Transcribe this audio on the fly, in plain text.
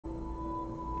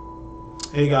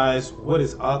Hey guys, what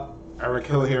is up? Eric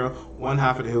Hill here, one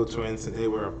half of the Hill Twins. Today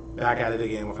we're back at it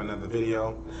again with another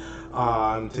video.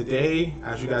 Today,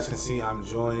 as you guys can see, I'm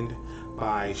joined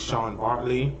by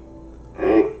Bartley.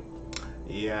 Hey.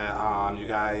 Yeah, you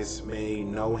guys may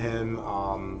know him.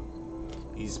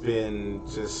 He's been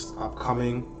just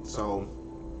upcoming, so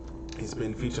he's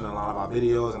been featured in a lot of our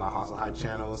videos and our Hustle Hype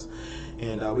channels.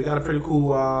 And we got a pretty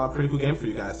cool game for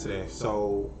you guys today.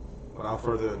 So without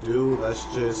further ado, let's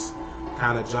just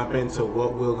kind of jump into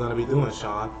what we're going to be doing,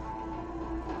 Sean.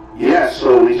 Yeah,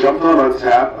 so we jumped on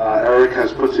Untap. Eric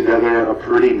has put together a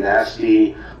pretty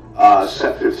nasty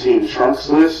set 15 trunks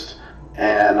list,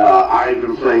 and I've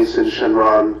been playing since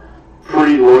Shenron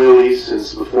pretty loyally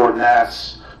since before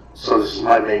Nats, so this is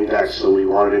my main deck, so we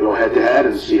wanted to go head to head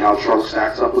and see how Trunks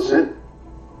stacks up with Sin.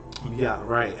 Yeah,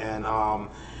 right, and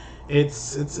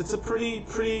it's a pretty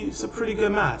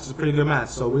good match. It's a pretty good match.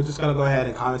 So we're just gonna go ahead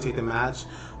and commentate the match.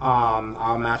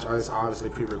 Our match is obviously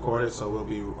pre-recorded, so we'll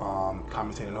be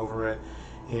commentating over it.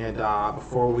 And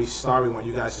before we start, we want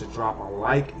you guys to drop a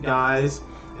like, guys.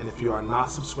 And if you are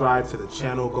not subscribed to the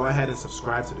channel, go ahead and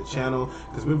subscribe to the channel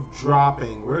because we're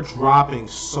dropping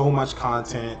so much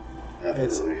content.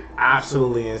 Definitely. It's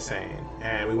absolutely insane,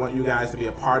 and we want you guys to be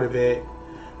a part of it.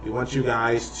 We want you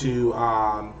guys to,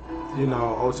 you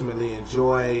know, ultimately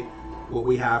enjoy what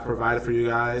we have provided for you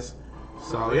guys.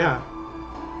 So yeah.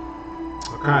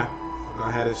 Okay. I'm gonna go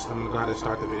ahead and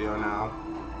start the video now.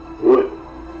 Good.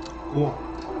 Cool.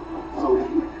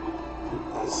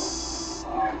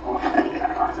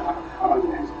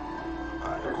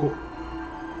 Alright, cool.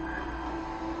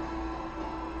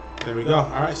 There we go.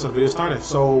 Alright, so the video started.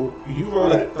 So you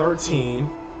rolled a 13.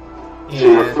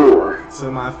 To 4.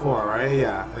 To my 4, right?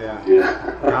 Yeah.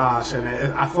 Yeah. Gosh, and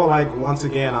I feel like once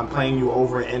again I'm playing you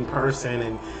over in person,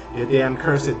 and your damn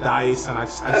cursed dice, and I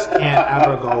just can't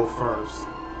ever go first.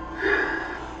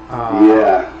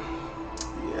 Yeah.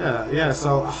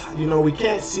 So you know we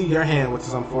can't see your hand, which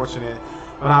is unfortunate,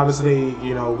 but obviously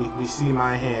you know we see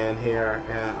my hand here,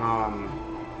 and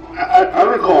I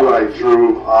recall what I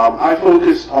drew. I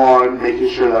focused on making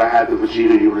sure that I had the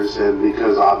Vegeta Unison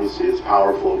because obviously it's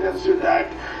powerful against your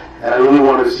deck. And I really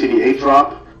wanted to see the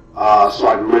 8-drop, so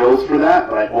I milled for that,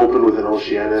 but I opened with an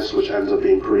Oceanus, which ends up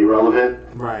being pretty relevant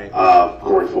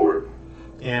going forward.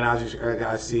 And as you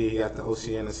guys see, he got the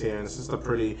Oceanus here, and this is a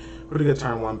pretty good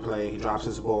turn 1 play. He drops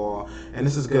his ball, and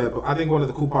this is good. But I think one of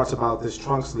the cool parts about this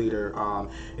Trunks leader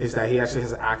is that he actually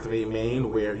has an activate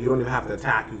main where you don't even have to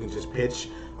attack. You can just pitch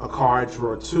a card,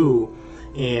 draw 2,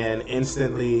 and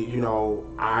instantly, you know,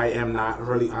 I'm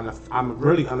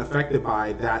really unaffected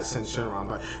by that since Shenron.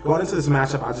 But going into this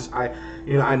matchup,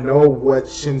 I know what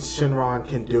Shenron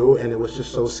can do, and it was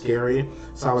just so scary.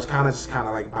 So I was kind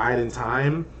of like biding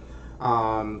time.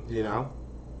 You know.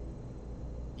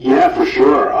 Yeah, for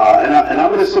sure. And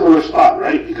I'm in a similar spot,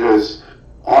 right? Because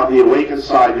on the Awakened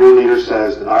side, your leader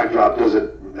says the 9-drop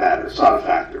doesn't matter. It's not a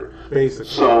factor. Basically.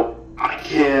 So I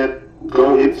can't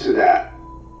go into that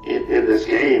in this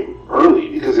game early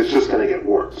because it's just going to get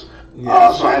worse.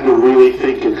 Yeah. So I had to really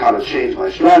think and kind of change my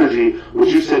strategy,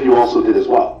 which you said you also did as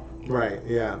well. Right,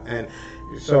 yeah. And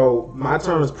so my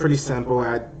turn was pretty simple.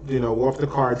 I, you know, warped the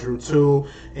card, drew 2,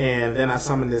 and then I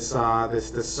summoned this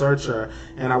searcher,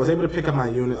 and I was able to pick up my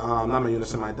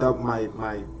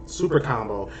my super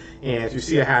combo. And as you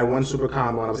see, I had 1 super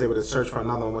combo, and I was able to search for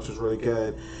another one, which was really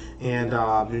good. And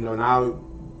you know, now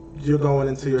you're going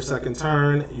into your second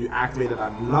turn. You activated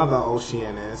another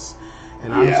Oceanus,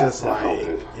 and I'm just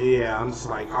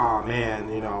like, oh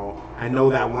man, you know, I know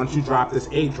that once you drop this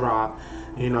 8-drop.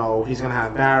 You know, he's going to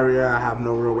have barrier. I have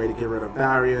no real way to get rid of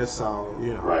barrier, so,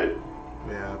 you know. Right.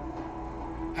 Yeah.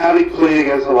 Having played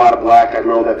against a lot of black, I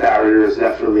know that barrier is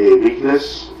definitely a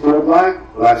weakness for black.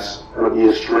 That's going to be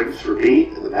a strength for me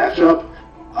in the matchup.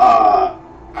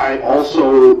 I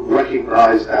also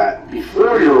recognize that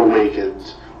before you're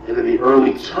awakened, and in the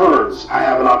early turns, I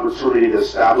have an opportunity to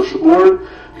establish a board,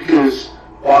 because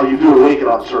while you do awaken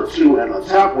on turn 2 and on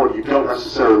tap 1, you don't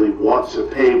necessarily want to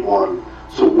pay 1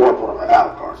 to warp one of my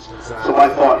battle cards. Exactly. So my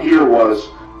thought here was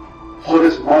put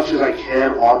as much as I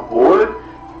can on board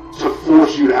to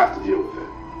force you to have to deal with it.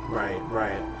 Right.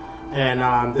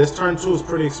 And this turn 2 is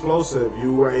pretty explosive.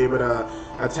 You were able to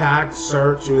attack,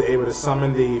 search, you were able to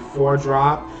summon the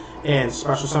 4-drop, and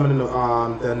special summon the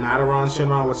Nataron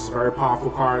Shenron, which is a very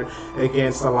powerful card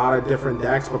against a lot of different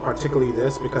decks, but particularly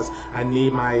this because I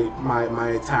need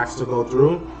my attacks to go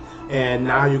through. And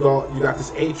now you got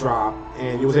this 8-drop,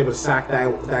 and you was able to sack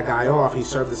that guy off. He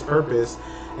served his purpose,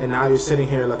 and now you're sitting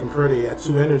here looking pretty at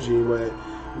 2 energy with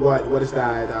what is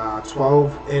that?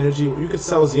 12 energy. You could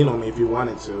sell Xeno me if you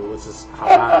wanted to, which is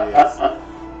hilarious.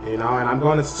 you know, and I'm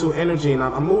going into 2 energy, and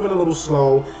I'm moving a little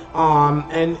slow,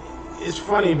 and it's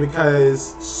funny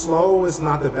because slow is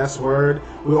not the best word.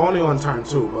 We're only on turn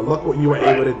 2, but look what you were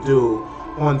able to do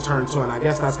on turn 2, and I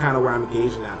guess that's kind of where I'm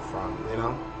gauging that from, you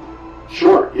know?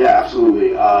 Sure, yeah,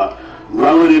 absolutely.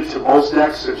 Relative to most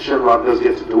decks, and Shenron does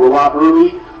get to do a lot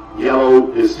early,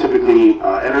 yellow is typically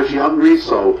energy hungry,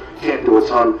 so can't do a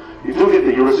ton. You do get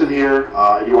the unison here,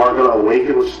 and you are going to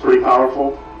awaken, which is pretty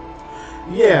powerful.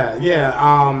 Yeah.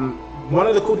 One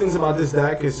of the cool things about this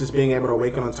deck is just being able to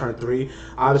awaken on turn 3.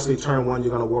 Obviously, turn 1, you're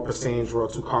going to warp a Sane, draw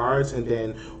 2 cards, and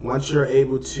then once you're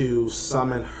able to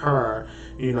summon her,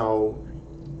 you know,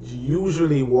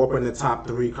 usually warping the top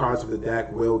 3 cards of the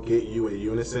deck will get you a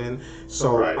unison.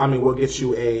 So, I mean, will get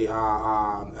you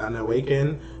an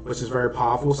awaken, which is very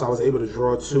powerful. So I was able to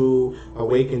draw 2,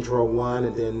 awaken, draw 1,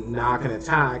 and then now I can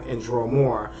attack and draw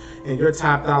more. And you're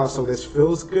tapped out, so this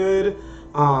feels good.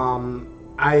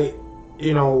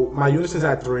 You know, my unison's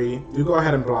at 3. You go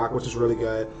ahead and block, which is really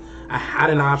good. I had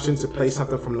an option to play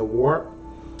something from the warp.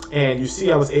 And you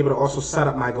see I was able to also set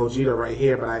up my Gogeta right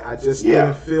here, but I just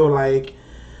didn't feel like,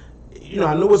 you know,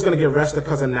 I knew it was going to get rested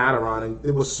because of Nataron, and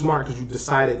it was smart because you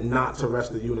decided not to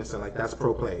rest the unison. Like, that's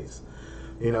pro plays.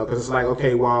 You know, because it's like,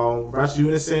 okay, well, rest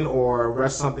unison or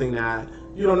rest something that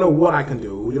you don't know what I can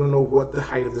do. You don't know what the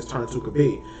height of this turn 2 could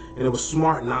be. And it was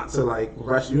smart not to, like,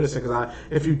 rest unison, because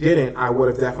if you didn't, I would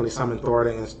have definitely summoned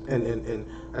Thornton and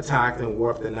attacked and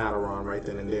warped the Nataron right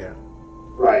then and there.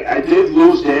 Right. I did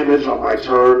lose damage on my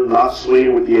turn, not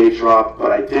swinging with the A-drop,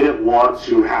 but I didn't want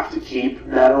to have to keep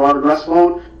Nataron in rest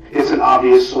mode. It's an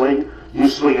obvious swing. You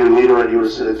swing your leader and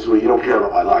unison into it. You don't care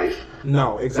about my life.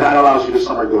 No, exactly. That allows you to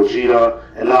summon Gogeta,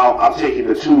 and now I'm taking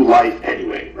the 2 life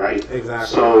anyway, right? Exactly.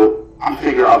 So I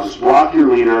figure I'll just block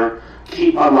your leader,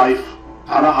 keep my life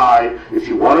kind of high. If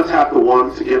you want to tap the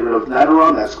 1 to get rid of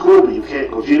Nataron, that's cool, but you can't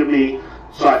Gogeta me.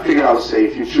 So I figured I would say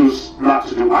if you choose not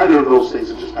to do either of those things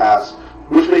and just pass,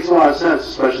 which makes a lot of sense,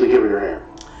 especially given your hand.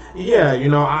 Yeah, you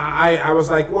know, I was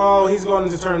like, well, he's going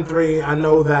into turn 3. I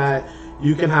know that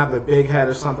you can have a big head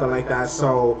or something like that.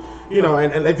 So, you know,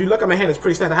 and if you look at my hand, it's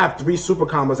pretty set. I have 3 super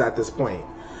combos at this point.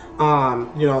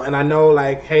 You know, and I know,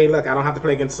 like, hey, look, I don't have to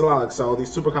play against Slug, so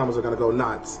these super combos are going to go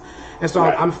nuts. And so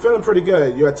I'm feeling pretty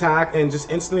good. You attack, and just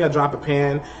instantly I drop a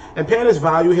Pan. And Pan is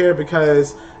value here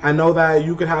because I know that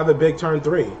you could have a big turn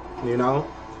 3, you know?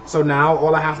 So now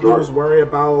all I have to do is worry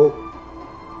about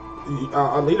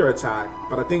a leader attack.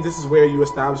 But I think this is where you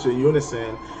establish your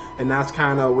unison, and that's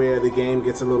kind of where the game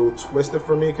gets a little twisted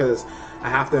for me, because I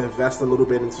have to invest a little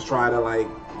bit into try to, like,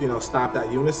 you know, stop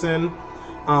that unison.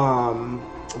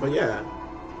 But yeah.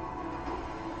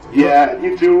 Yeah,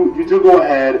 you do go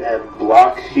ahead and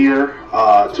block here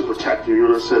to protect your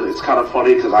unison. It's kind of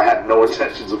funny because I had no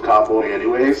intentions of comboing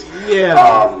anyways.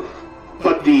 Yeah.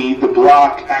 But the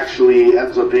block actually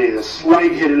ends up being a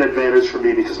slight hidden advantage for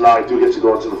me, because now I do get to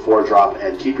go into the 4-drop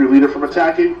and keep your leader from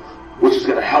attacking, which is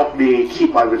going to help me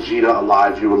keep my Vegeta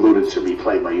alive. You alluded to me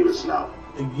playing my units now.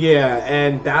 Yeah,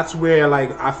 and that's where,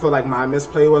 like, I feel like my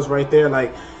misplay was right there.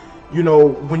 Like, you know,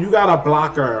 when you got a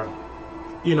blocker,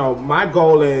 you know, my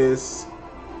goal is,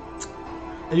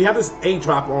 and you have this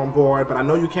 8-drop on board, but I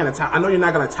know you can't attack. I know you're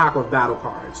not going to attack with battle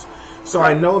cards. So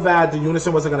I know that the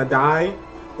unison wasn't going to die.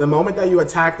 The moment that you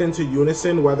attacked into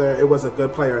unison, whether it was a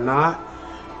good play or not,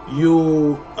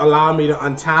 you allowed me to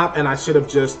untap, and I should have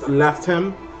just left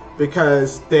him,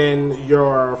 because then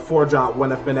your 4-drop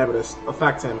wouldn't have been able to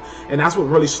affect him. And that's what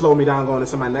really slowed me down going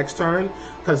into my next turn,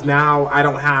 because now I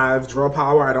don't have draw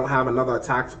power, I don't have another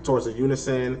attack towards a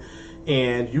unison,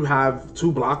 and you have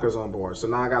 2 blockers on board. So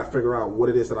now I got to figure out what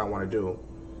it is that I want to do.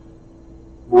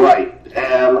 Right,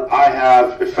 and I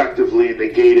have effectively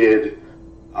negated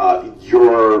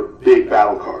your big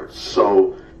battle cards.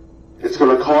 So it's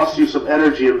going to cost you some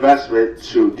energy investment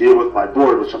to deal with my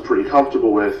board, which I'm pretty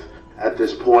comfortable with at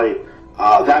this point.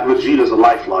 That Vegeta is a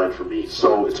lifeline for me,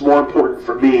 so it's more important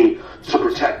for me to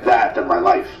protect that than my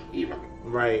life, even.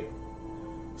 Right.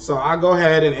 So I go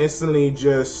ahead and instantly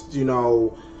just, you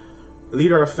know,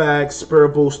 leader effect,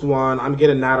 spirit boost 1. I'm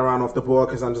getting Nataron off the board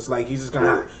because I'm just like, he's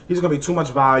gonna be too much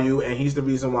value, and he's the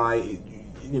reason why,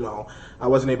 you know, I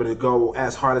wasn't able to go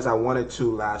as hard as I wanted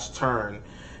to last turn.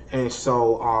 And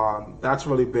so that's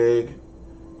really big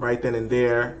right then and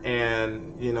there.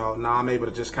 And, you know, now I'm able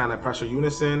to just kind of pressure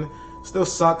unison. Still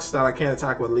sucks that I can't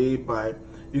attack with lead, but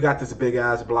you got this big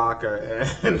ass blocker,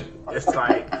 and it's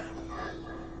like,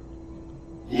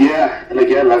 yeah, and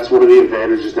again, that's one of the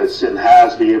advantages that Sin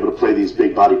has, being able to play these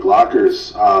big body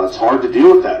blockers. It's hard to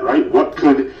deal with that, right? What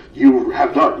could you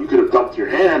have done? You could have dumped your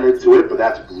hand into it, but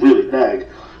that's really neg.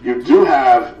 You do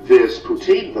have this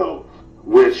Poutine, though,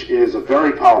 which is a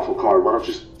very powerful card. Why don't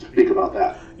you just speak about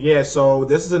that. Yeah, so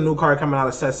this is a new card coming out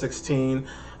of set 16.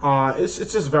 It's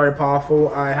just very powerful.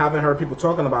 I haven't heard people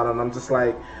talking about it, and I'm just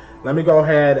like, let me go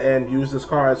ahead and use this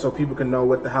card so people can know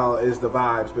what the hell is the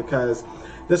vibes, because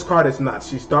this card is nuts.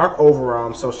 She's dark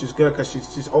Overwhelm, so she's good because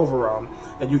she's Overwhelm,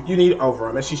 and you need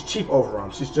Overwhelm, and she's cheap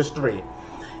Overwhelm. She's just 3.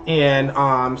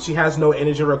 And she has no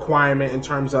energy requirement in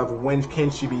terms of when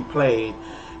can she be played.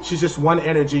 She's just 1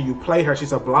 energy. You play her.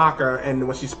 She's a blocker, and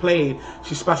when she's played,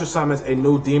 she special summons a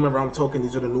new Demon Realm token.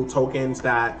 These are the new tokens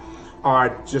that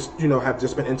are just, have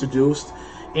just been introduced.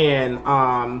 And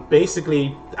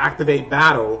basically, activate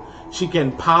battle. She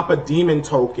can pop a demon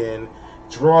token,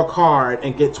 draw a card,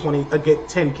 and get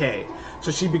 10k.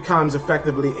 So she becomes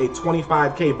effectively a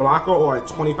 25k blocker or a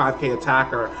 25k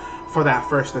attacker for that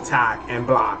first attack and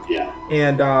block. Yeah.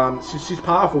 And she's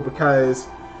powerful because,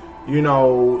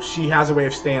 she has a way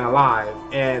of staying alive.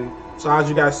 And so as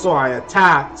you guys saw, I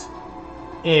attacked,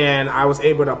 and I was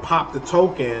able to pop the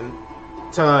token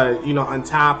to,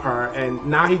 untap her. And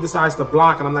now he decides to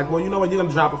block, and I'm like, well, you know what? You're going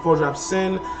to drop a 4-drop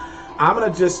Sin. I'm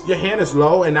going to your hand is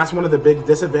low, and that's one of the big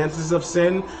disadvantages of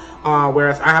Sin.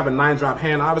 Whereas I have a 9-drop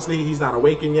hand. Obviously, he's not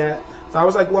awakened yet. So I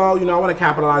was like, well, I want to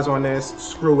capitalize on this.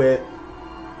 Screw it.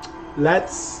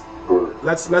 Let's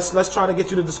try to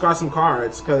get you to discard some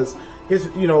cards, because his,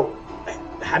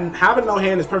 having no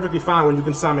hand is perfectly fine when you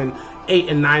can summon 8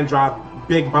 and 9-drop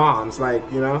big bombs, like,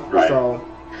 Right. So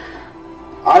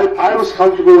I was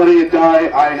comfortable letting it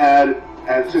die. I had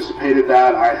anticipated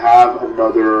that. I have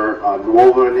another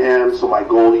Nuova in hand, so my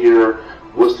goal here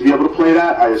was to be able to play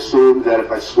that. I assumed that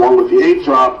if I swung with the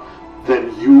 8-drop,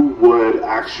 then you would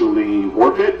actually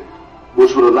warp it,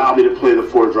 which would allow me to play the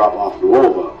 4-drop off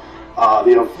Nuova.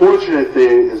 The unfortunate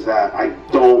thing is that I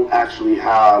don't actually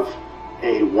have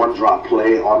a 1-drop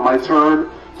play on my turn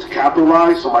to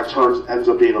capitalize, so my turn ends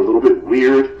up being a little bit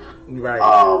weird. right.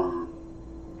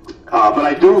 But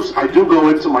I do go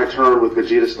into my turn with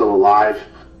Vegeta still alive,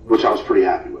 which I was pretty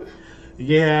happy with.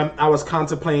 Yeah, I was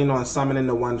contemplating on summoning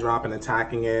the 1-drop and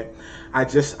attacking it.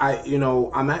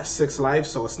 I'm at 6 life,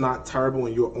 so it's not terrible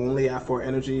when you're only at 4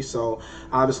 energy. So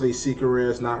obviously Secret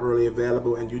Rare is not really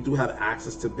available, and you do have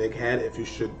access to Big Head if you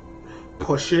should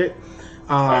push it.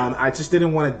 I just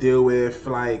didn't want to deal with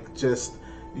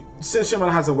since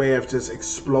Shenron has a way of just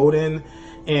exploding,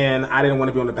 and I didn't want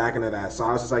to be on the back end of that. So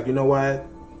I was just like, you know what?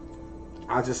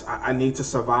 I need to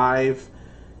survive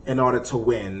in order to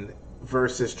win,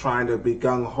 versus trying to be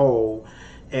gung-ho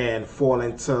and fall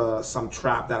into some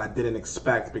trap that I didn't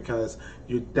expect, because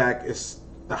the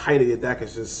height of your deck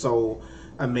is just so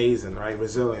amazing, right?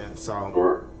 Resilient. So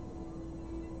Sure.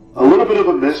 A little bit of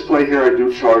a misplay here. I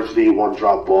do charge the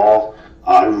 1-drop ball.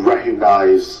 I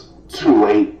recognize too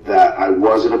late that I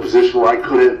was in a position where I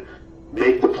couldn't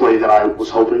make the play that I was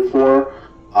hoping for.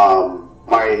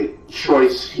 My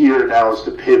choice here now is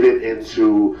to pivot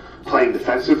into playing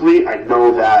defensively. I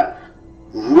know that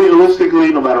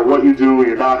realistically, no matter what you do,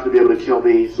 you're not going to be able to kill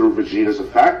me through Vegeta's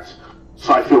effect.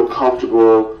 So I feel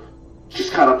comfortable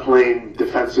just kind of playing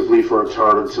defensively for a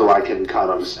turn until I can kind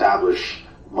of establish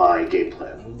my game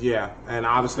plan. yeah, and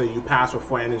obviously you pass with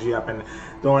 4 energy up, and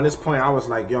during this point I was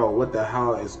like, yo, what the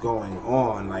hell is going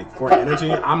on? Like, 4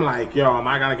 energy, I'm like, yo, am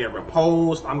I gonna get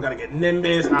repulsed? I'm gonna get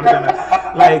Nimbus, I'm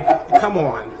gonna like, come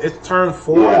on, it's turn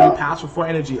 4, Yeah. and you pass with 4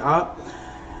 energy up.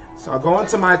 So I go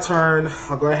into my turn,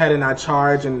 I'll go ahead and I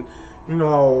charge, and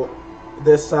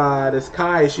this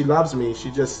Kai, she loves me. She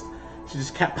just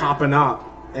kept popping up.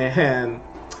 And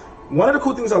one of the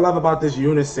cool things I love about this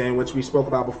Unison, which we spoke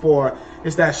about before,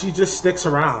 is that she just sticks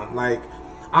around. Like,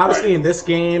 obviously Right. in this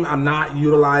game, I'm not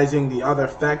utilizing the other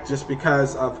effect just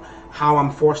because of how I'm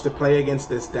forced to play against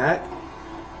this deck.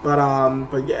 But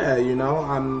yeah,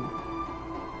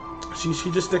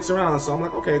 she just sticks around. So I'm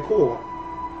like, okay, cool.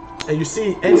 And you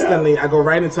see, instantly, I go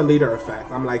right into leader effect.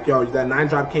 I'm like, yo, that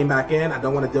 9-drop came back in. I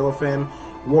don't want to deal with him.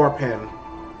 Warp him.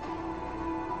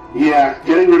 Yeah,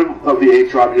 getting rid of the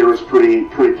 8-drop here is pretty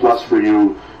plus for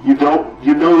you. You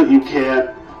know that you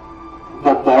can't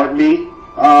bombard me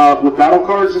with battle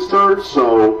cards this turn,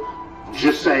 so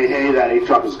just saying, hey, that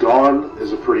 8-drop is gone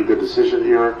is a pretty good decision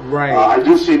here. Right. I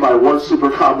do see my 1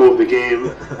 super combo of the game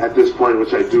at this point,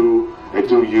 which I do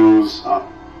use.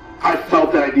 I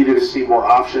felt that I needed to see more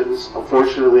options.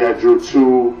 Unfortunately, I drew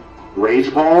 2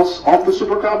 Rage Balls off the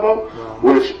super combo,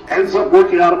 which ends up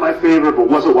working out in my favor, but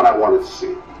wasn't what I wanted to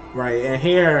see. Right, and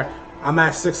here I'm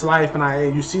at 6 life,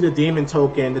 and you see the demon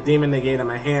token, the demon negate in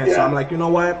my hand. So I'm like, you know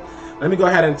what? Let me go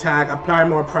ahead and attack. Apply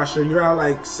more pressure. You're out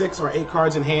like 6 or 8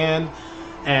 cards in hand,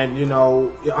 and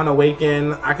you're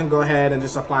unawakened. I can go ahead and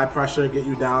just apply pressure, get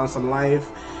you down some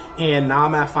life. And now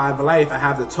I'm at 5 life. I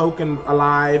have the token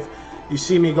alive. You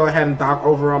see me go ahead and dock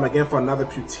over him again for another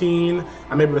Poutine.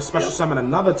 I'm able to special summon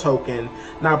another token.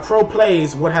 Now, pro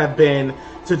plays would have been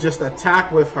to just attack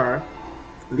with her,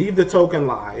 leave the token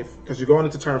live, because you're going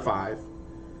into turn 5.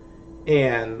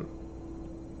 And,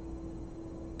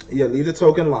 yeah, leave the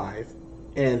token live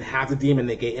and have the demon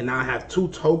negate. And now I have 2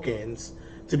 tokens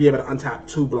to be able to untap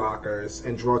 2 blockers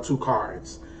and draw 2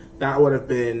 cards. That would have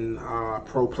been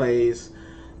pro plays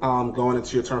going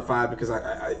into your turn 5, because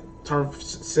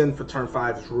Sin for turn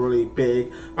 5 is really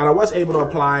big. But I was able to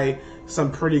apply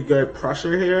some pretty good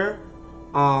pressure here,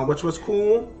 which was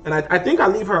cool. And I think I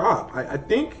leave her up. I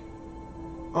think...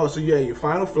 Oh, so yeah, you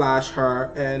final flash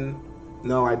her, and...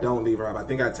 No, I don't leave her up. I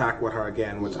think I attack with her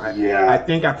again, which I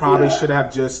think I probably should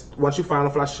have just... Once you final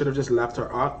flash, should have just left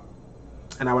her up.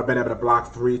 And I would have been able to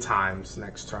block 3 times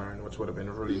next turn, which would have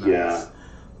been really nice. Yeah.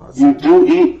 You do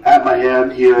eat at my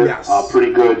hand here. Yes.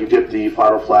 Pretty good. You get the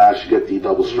final flash, you get the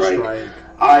double strike.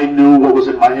 I knew what was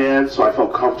in my hand, so I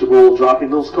felt comfortable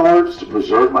dropping those cards to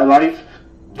preserve my life.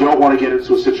 Don't want to get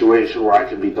into a situation where I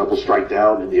can be double strike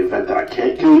down in the event that I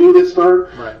can't kill you this turn.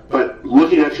 Right. But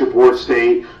looking at your board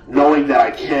state, knowing that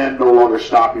I can no longer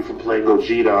stop you from playing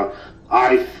Gogeta,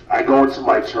 I go into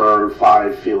my turn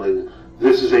 5 feeling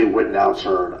this is a win now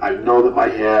turn. I know that my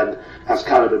hand has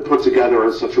kind of been put together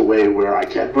in such a way where I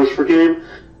can push for game.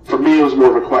 For me, it was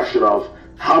more of a question of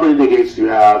how many negates do you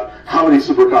have? How many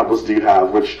super combos do you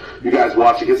have? Which you guys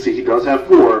watching can see he does have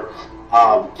 4.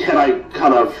 Can I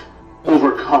kind of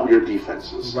overcome your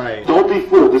defenses? Right. Don't be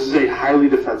fooled. This is a highly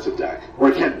defensive deck, or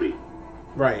it can be.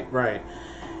 Right.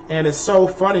 And it's so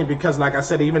funny because, like I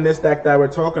said, even this deck that we're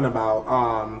talking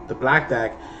about, the black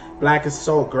deck, Black is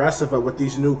so aggressive, but with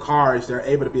these new cards, they're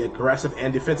able to be aggressive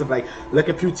and defensive. Like, look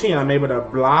at Poutine. I'm able to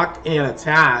block and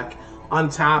attack,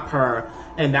 untap her,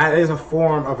 and that is a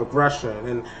form of aggression.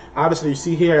 And obviously, you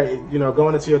see here, you know,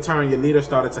 going into your turn, your leader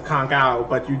started to conk out,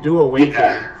 but you do awaken.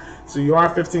 Yeah. So you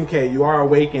are 15k. You are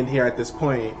awakened here at this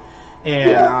point.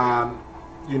 And,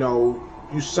 you know,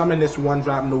 you summon this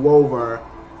 1-drop Nuova,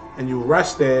 and you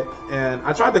rest it. And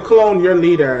I tried to clone your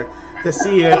leader to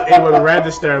see if it would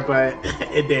register, but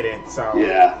it didn't. So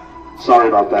yeah, sorry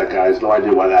about that, guys. No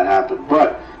idea why that happened.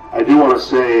 But I do want to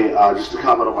say, just to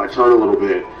comment on my turn a little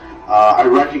bit, I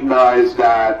recognize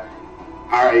that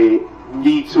I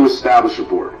need to establish a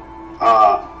board.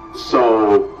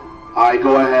 So I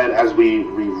go ahead, as we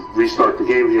restart the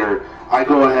game here, I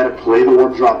go ahead and play the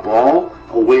 1-drop ball,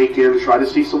 awaken, try to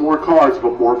see some more cards,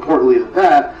 but more importantly than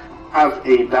that, have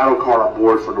a battle card on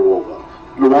board for Nuova.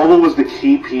 Nuova was the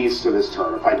key piece to this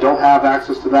turn. If I don't have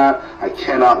access to that, I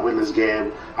cannot win this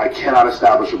game. I cannot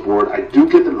establish a board. I do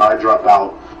get the 9-drop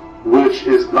out, which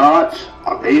is not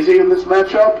amazing in this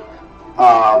matchup,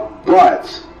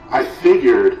 but I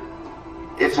figured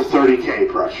it's a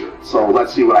 30k pressure. So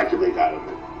let's see what I can make out of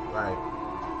it. Right.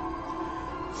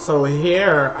 So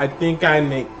here, I think I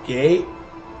negate.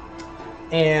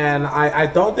 And I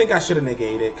don't think I should have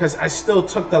negated, because I still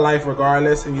took the life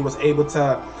regardless, and you was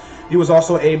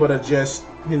also able to just,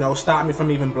 you know, stop me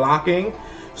from even blocking.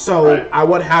 So right. I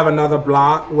would have another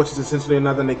block, which is essentially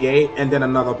another negate, and then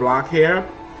another block here.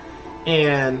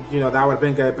 And, you know, that would have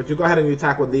been good. But you go ahead and you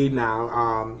attack with lead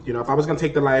now. You know, if I was going to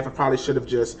take the life, I probably should have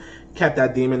just kept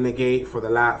that demon negate for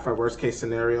for worst case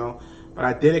scenario. But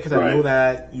I did it because I knew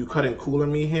that you couldn't cooler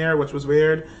me here, which was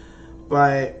weird.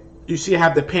 But you see I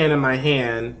have the pen in my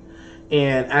hand,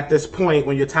 and at this point,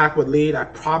 when you attack with lead, I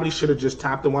probably should have just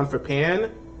tapped the 1 for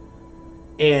pan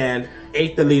and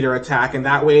ate the leader attack, and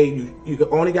that way you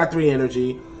only got 3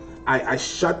 energy. I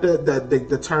shut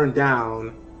the turn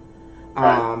down,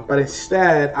 but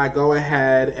instead I go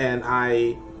ahead and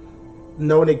I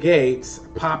no negates,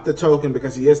 pop the token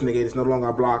because he is negated, it's no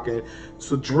longer blocking,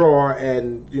 to draw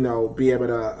and, you know, be able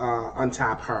to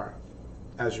untap her,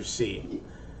 as you see.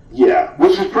 Yeah,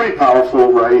 which is pretty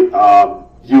powerful, right?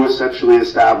 You essentially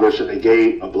establish a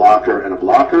negate, a blocker, and a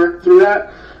blocker through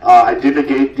that. I did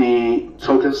negate the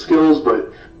token skills,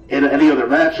 but in any other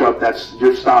matchup,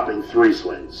 you're stopping 3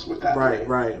 swings with that.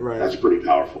 Right. That's pretty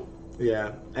powerful.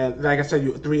 Yeah, and like I said,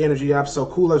 you 3 energy up, so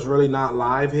Cooler's really not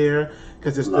live here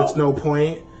because it's no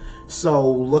point.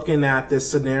 So looking at this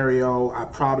scenario, I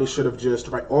probably should have just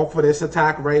off of this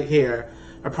attack right here.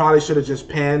 I probably should have just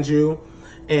panned you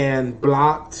and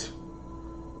blocked,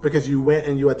 because you went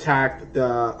and you attacked the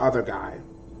other guy.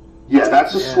 Yeah,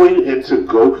 that's a swing into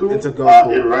Goku.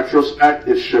 In retrospect,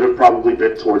 it should have probably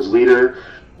been towards leader,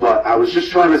 but I was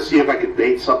just trying to see if I could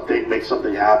bait something, make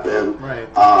something happen. Right.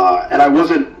 And I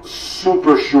wasn't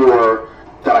super sure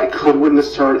that I could win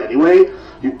this turn anyway.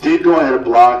 You did go ahead and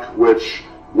block, which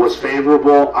was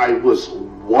favorable. I was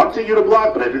wanting you to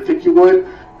block, but I didn't think you would.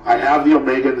 I have the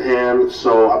Omega in hand,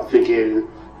 so I'm thinking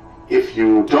if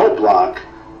you don't block,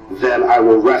 then I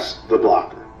will rest the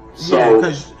blocker. So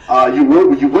you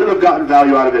wouldn't have gotten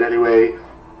value out of it anyway,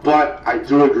 but I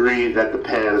do agree that the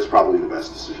pan is probably the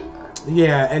best decision there.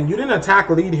 Yeah, and you didn't attack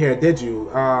lead here, did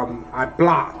you? I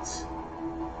blocked.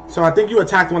 So I think you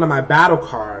attacked one of my battle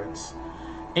cards.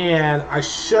 And I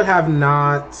should have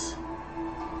not...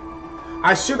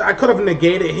 I could have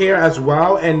negated here as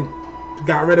well and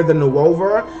got rid of the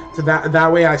Nuova, so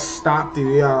that way I stopped the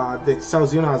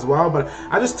Xeno as well. But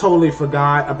I just totally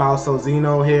forgot about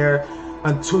Xeno here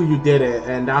until you did it,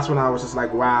 and that's when I was just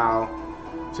like, wow.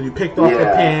 So you picked off the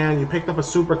pan, you picked up a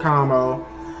super combo,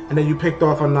 and then you picked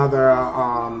off another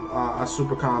a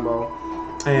super combo,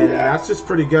 and that's just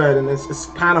pretty good. And it's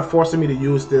kind of forcing me to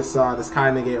use this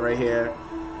kind of negate right here.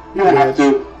 You have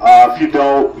to. If you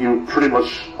don't, you pretty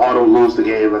much auto lose the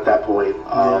game at that point.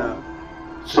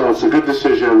 So it's a good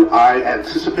decision. I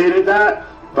anticipated that,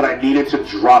 but I needed to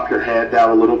drop your hand down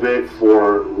a little bit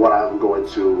for what I'm going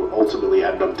to ultimately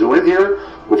end up doing here,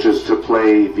 which is to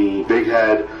play the big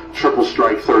head triple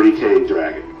strike 30k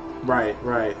dragon.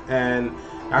 Right. And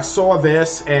I saw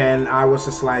this and I was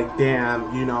just like, damn,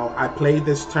 I played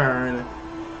this turn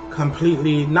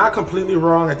not completely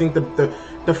wrong. I think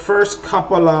the first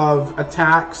couple of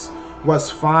attacks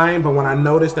was fine, but when I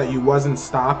noticed that you wasn't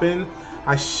stopping,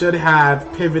 I should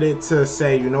have pivoted to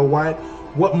say, you know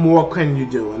what more can you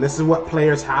do? And this is what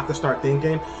players have to start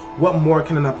thinking. What more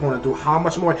can an opponent do? How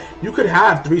much more? You could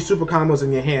have 3 super combos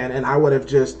in your hand, and I would have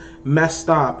just messed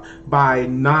up by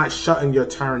not shutting your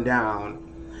turn down.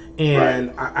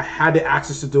 And I had the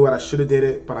access to do it. I should have did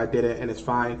it, but I did it, and it's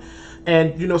fine.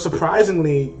 And,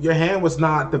 surprisingly, your hand was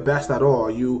not the best at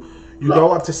all. You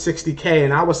go up to 60k,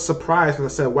 and I was surprised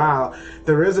because I said, wow,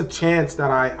 there is a chance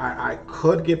that I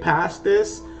could get past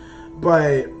this,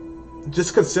 but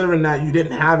just considering that you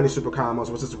didn't have any super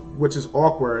combos, which is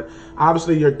awkward.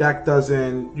 Obviously, your deck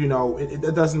doesn't,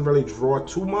 it doesn't really draw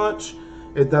too much.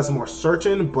 It does more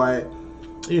searching, but,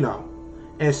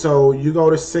 And so you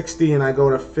go to 60, and I go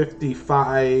to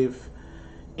 55,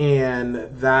 and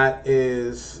that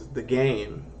is the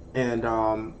game. And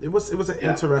it was an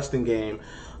interesting game.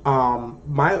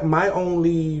 My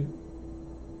only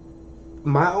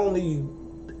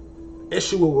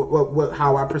issue with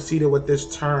how I proceeded with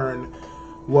this turn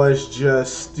was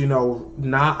just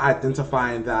not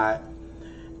identifying that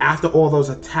after all those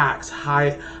attacks,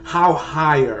 how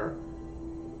higher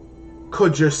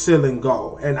could your ceiling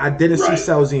go? And I didn't see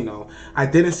Xeno, I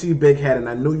didn't see Big Head, and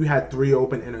I knew you had 3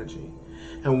 open energy.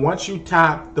 And once you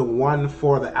tapped the one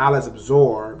for the Allies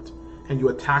Absorbed and you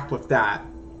attacked with that,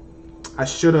 I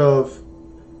should have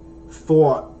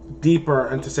thought deeper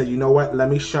and to say, you know what, let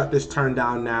me shut this turn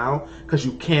down now because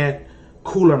you can't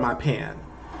cooler my pan.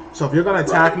 So if you're going to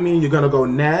attack me, you're going to go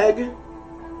neg.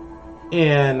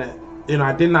 And,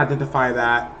 I didn't identify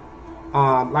that.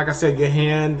 Like I said, your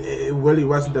hand, it really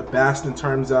wasn't the best in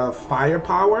terms of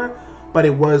firepower, but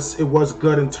it was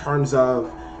good in terms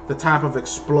of the type of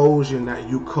explosion that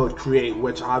you could create,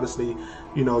 which obviously,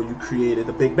 you created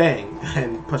the Big Bang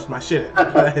and pushed my shit in.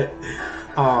 But,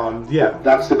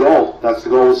 That's the goal. That's the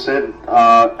goal of Sin.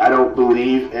 I don't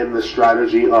believe in the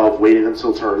strategy of waiting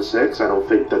until turn 6. I don't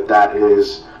think that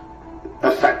is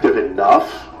effective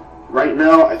enough right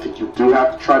now. I think you do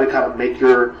have to try to kind of make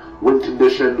your win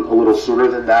condition a little sooner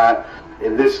than that.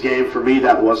 In this game, for me,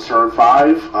 that was turn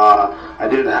 5. I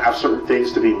didn't have certain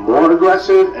things to be more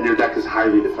aggressive, and your deck is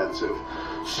highly defensive.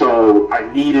 So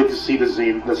I needed to see the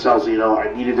Cell Xeno.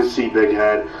 I needed to see Big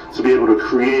Head to be able to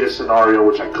create a scenario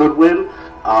which I could win.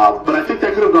 But I think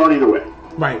that could have gone either way.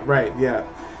 Right, yeah.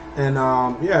 And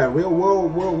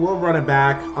we'll run it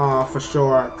back for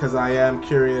sure, because I am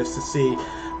curious to see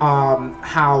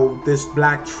how this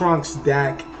Black Trunks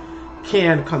deck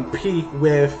can compete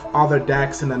with other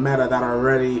decks in the meta that are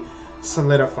already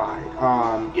solidified.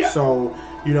 So,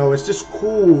 it's just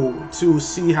cool to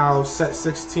see how set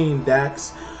 16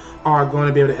 decks are going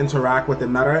to be able to interact with the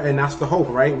meta, and that's the hope,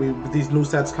 right? With these new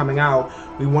sets coming out,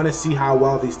 we want to see how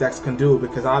well these decks can do,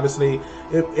 because obviously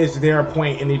it's their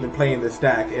point in even playing this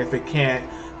deck if it can't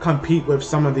compete with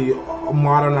some of the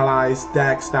modernized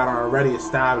decks that are already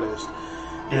established.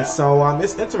 And so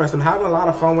it's interesting. I'm having a lot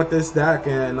of fun with this deck,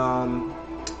 and I'm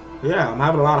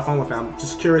having a lot of fun with it. I'm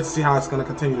just curious to see how it's going to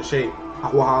continue to shape.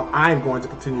 Well, how I'm going to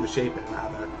continue to shape it,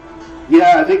 rather.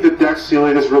 Yeah, I think the deck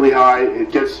ceiling is really high.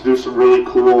 It gets to do some really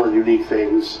cool and unique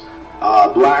things.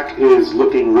 Black is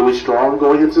looking really strong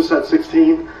going into set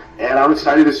 16, and I'm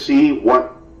excited to see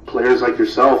what players like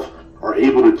yourself are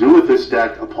able to do with this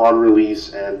deck upon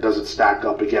release, and does it stack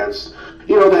up against,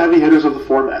 the heavy hitters of the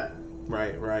format.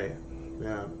 Right.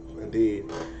 Yeah. indeed.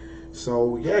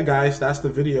 So yeah, guys, that's the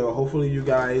video. Hopefully you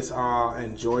guys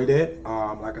enjoyed it.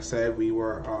 Like I said, we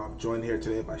were joined here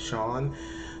today by Sean.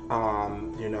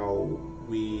 You know,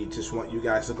 we just want you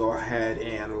guys to go ahead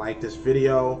and like this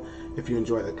video if you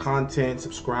enjoy the content,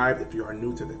 subscribe if you are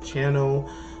new to the channel,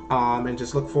 and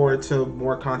just look forward to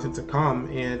more content to come.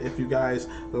 And if you guys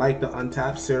like the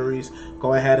Untap series,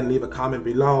 go ahead and leave a comment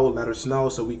below, let us know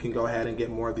so we can go ahead and get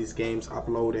more of these games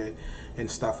uploaded and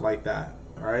stuff like that.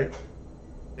 All right,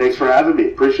 thanks for having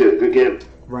me. Appreciate it. Good game.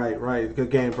 Right.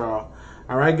 Good game, bro.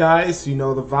 All right, guys, you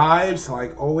know the vibes.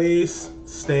 Like always,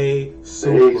 stay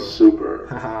super. Stay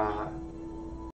super.